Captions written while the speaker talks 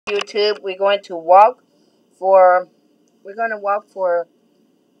YouTube. We're going to walk for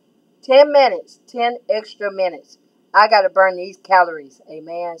 10 minutes, 10 extra minutes. I got to burn these calories.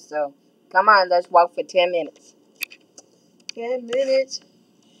 Amen. So come on, let's walk for 10 minutes. 10 minutes.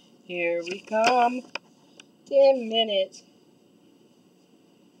 Here we come. 10 minutes.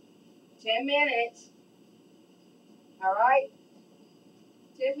 10 minutes. All right.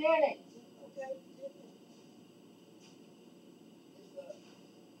 10 minutes. Okay.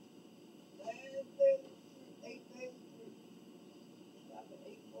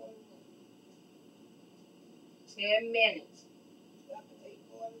 It's 10 minutes.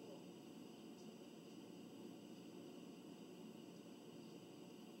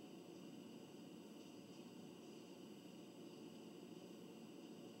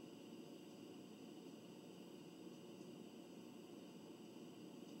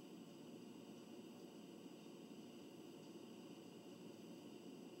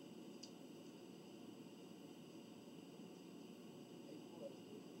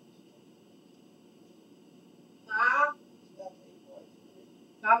 Huh?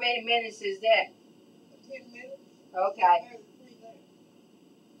 How many minutes is that? 10 minutes. Okay.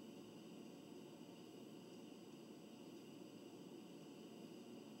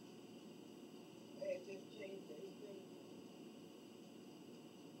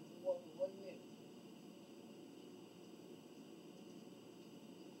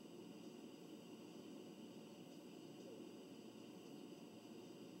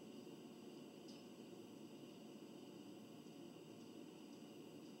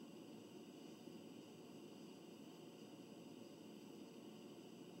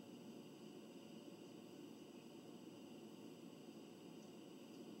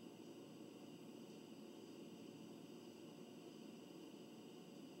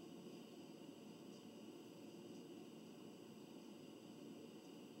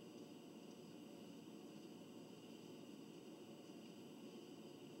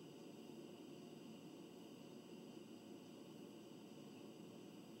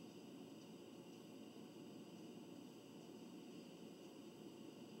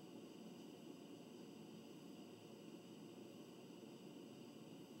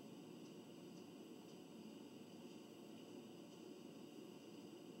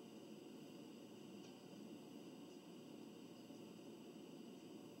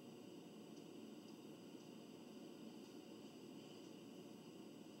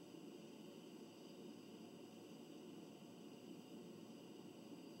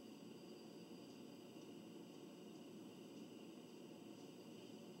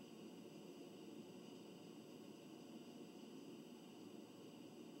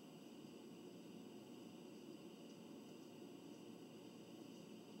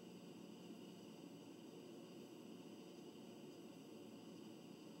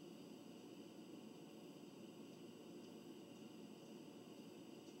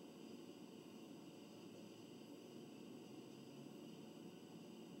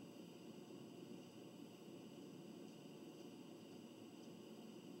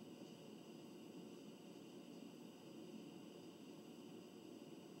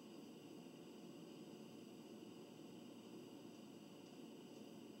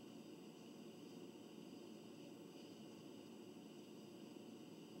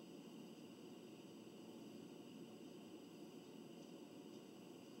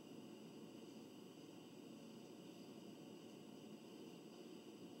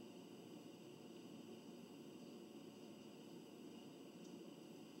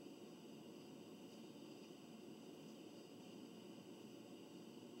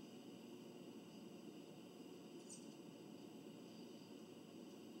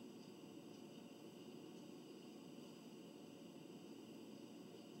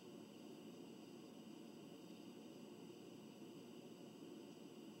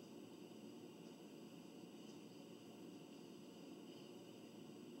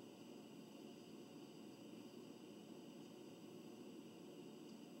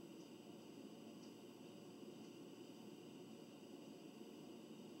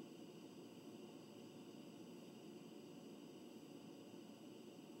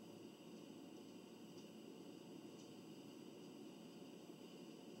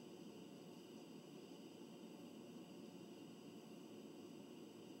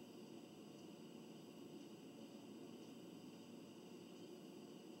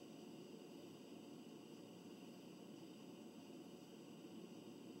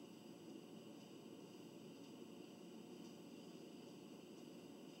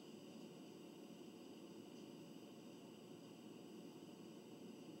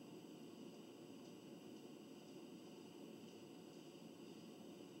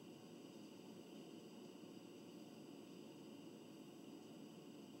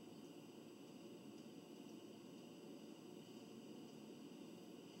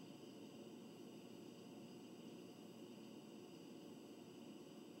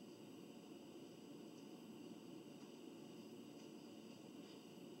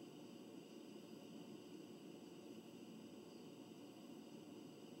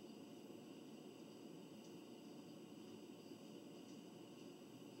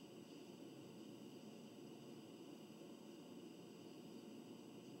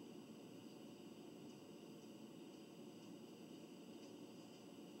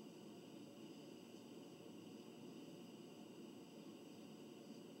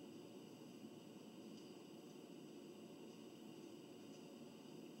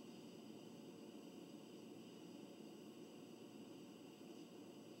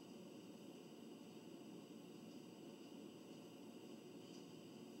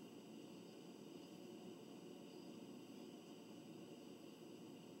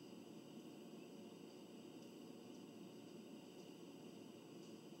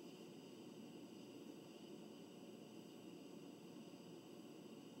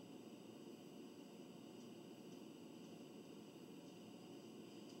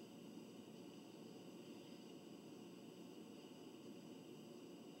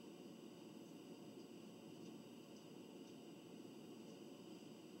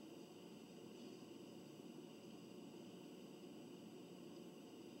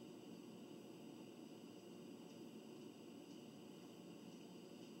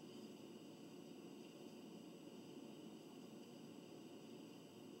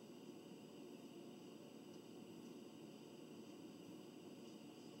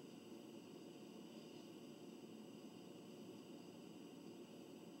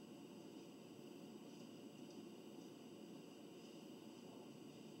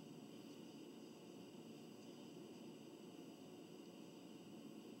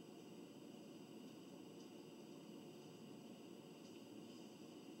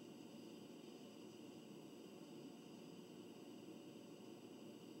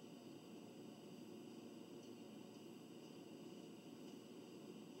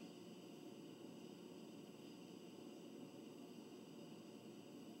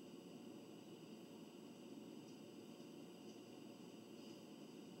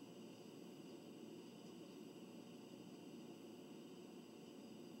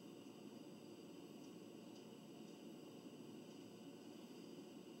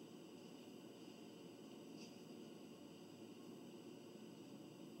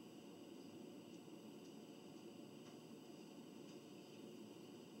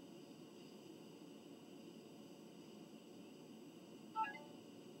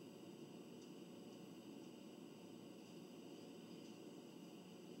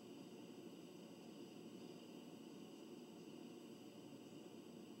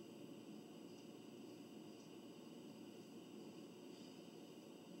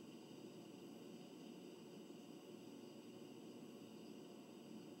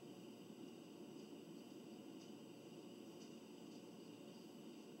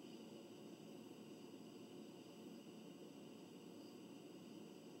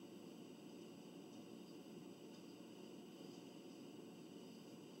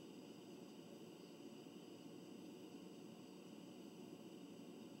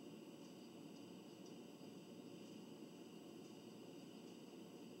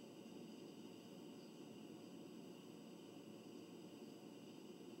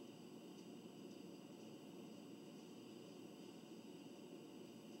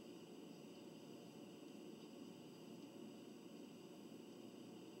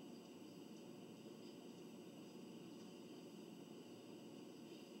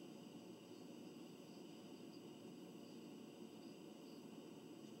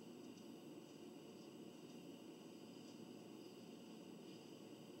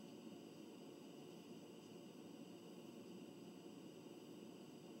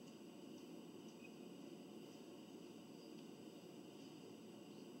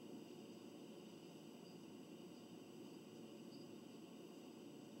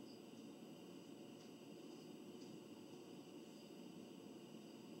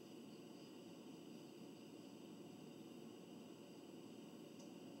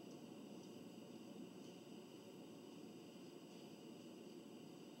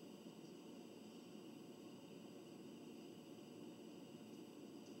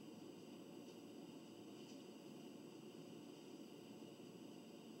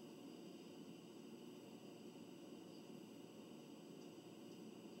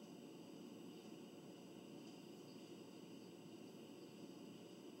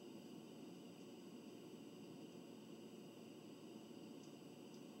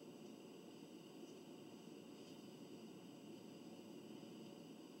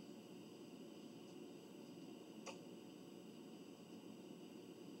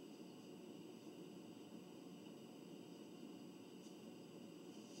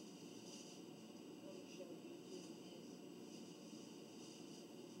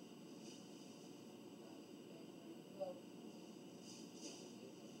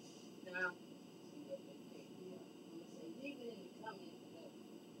 around. See what they think. Yeah. I'm gonna say leave it in the comments below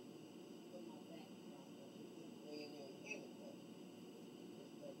for my background. Laying there in Canada.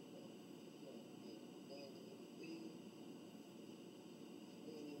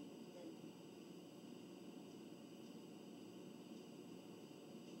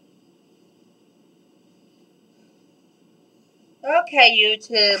 Okay,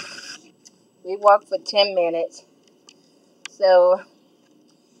 YouTube. We walked for 10 minutes. So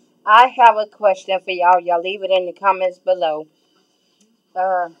I have a question for y'all. Y'all leave it in the comments below.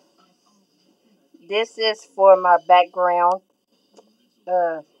 Uh, this is for my background.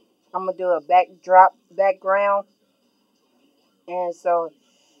 I'm gonna do a backdrop background, and so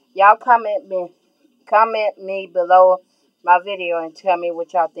y'all comment me below my video and tell me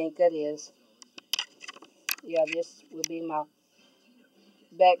what y'all think it is. Yeah, this will be my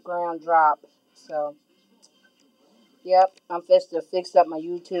background drop. So, yep, I'm fixed to fix up my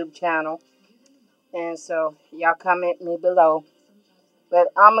YouTube channel, and so y'all comment me below. But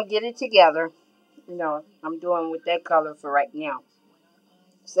I'm gonna get it together. You know, I'm doing with that color for right now.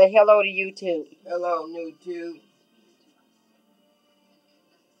 Say hello to YouTube. Hello, YouTube.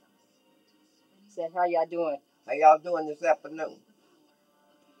 Say how y'all doing. How y'all doing this afternoon?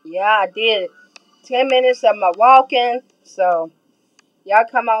 Yeah, I did 10 minutes of my walking. So, y'all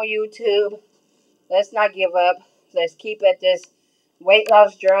come on YouTube. Let's not give up. Let's keep at this weight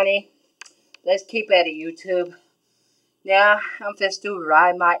loss journey. Let's keep at it, YouTube. Now, I'm just to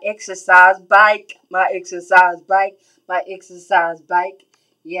ride my exercise bike. My exercise bike. My exercise bike.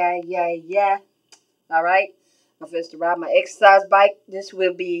 Yeah, yeah, yeah. Alright. I'm just to ride my exercise bike. This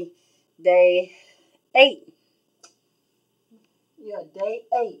will be day 8. Yeah, day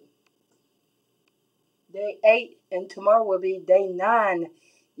 8. Day 8. And tomorrow will be day 9.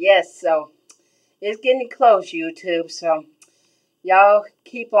 Yes, so it's getting close, YouTube. So y'all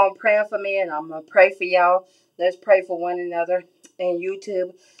keep on praying for me, and I'm going to pray for y'all. Let's pray for one another. And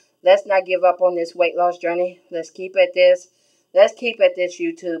YouTube, let's not give up on this weight loss journey. Let's keep at this. Let's keep at this,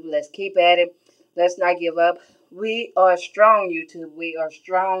 YouTube. Let's keep at it. Let's not give up. We are strong, YouTube. We are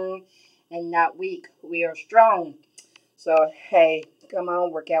strong and not weak. We are strong. So, hey, come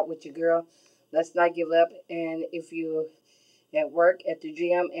on, work out with your girl. Let's not give up. And if you at work, at the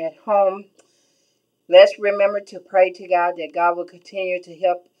gym, at home, let's remember to pray to God that God will continue to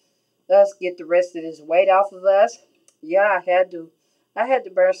help us get the rest of this weight off of us. Yeah, I had to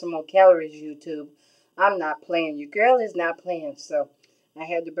burn some more calories, YouTube. I'm not playing. Your girl is not playing. So I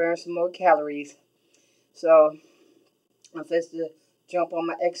had to burn some more calories. So I'm supposed to jump on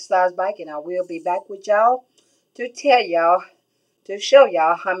my exercise bike, and I will be back with y'all to tell y'all, to show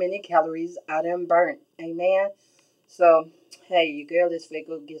y'all how many calories I done burnt. Amen. So, hey, your girl is going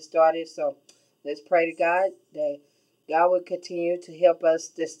to get started. So let's pray to God that God will continue to help us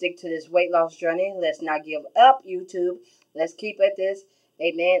to stick to this weight loss journey. Let's not give up, YouTube. Let's keep at this.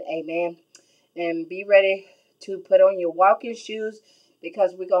 Amen. Amen. And be ready to put on your walking shoes,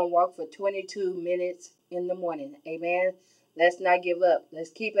 because we're going to walk for 22 minutes in the morning. Amen. Let's not give up. Let's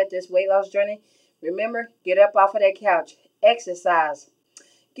keep at this weight loss journey. Remember, get up off of that couch. Exercise.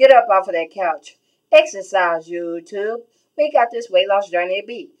 Get up off of that couch. Exercise, YouTube. We got this weight loss journey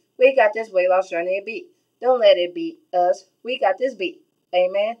beat. We got this weight loss journey beat. Don't let it beat us. We got this beat.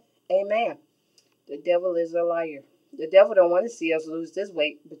 Amen. Amen. The devil is a liar. The devil don't want to see us lose this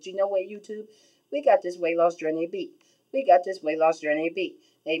weight. But you know what, YouTube? We got this weight loss journey beat. We got this weight loss journey beat.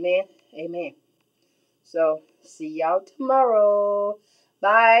 Amen. Amen. So, see y'all tomorrow.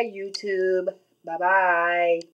 Bye, YouTube. Bye-bye.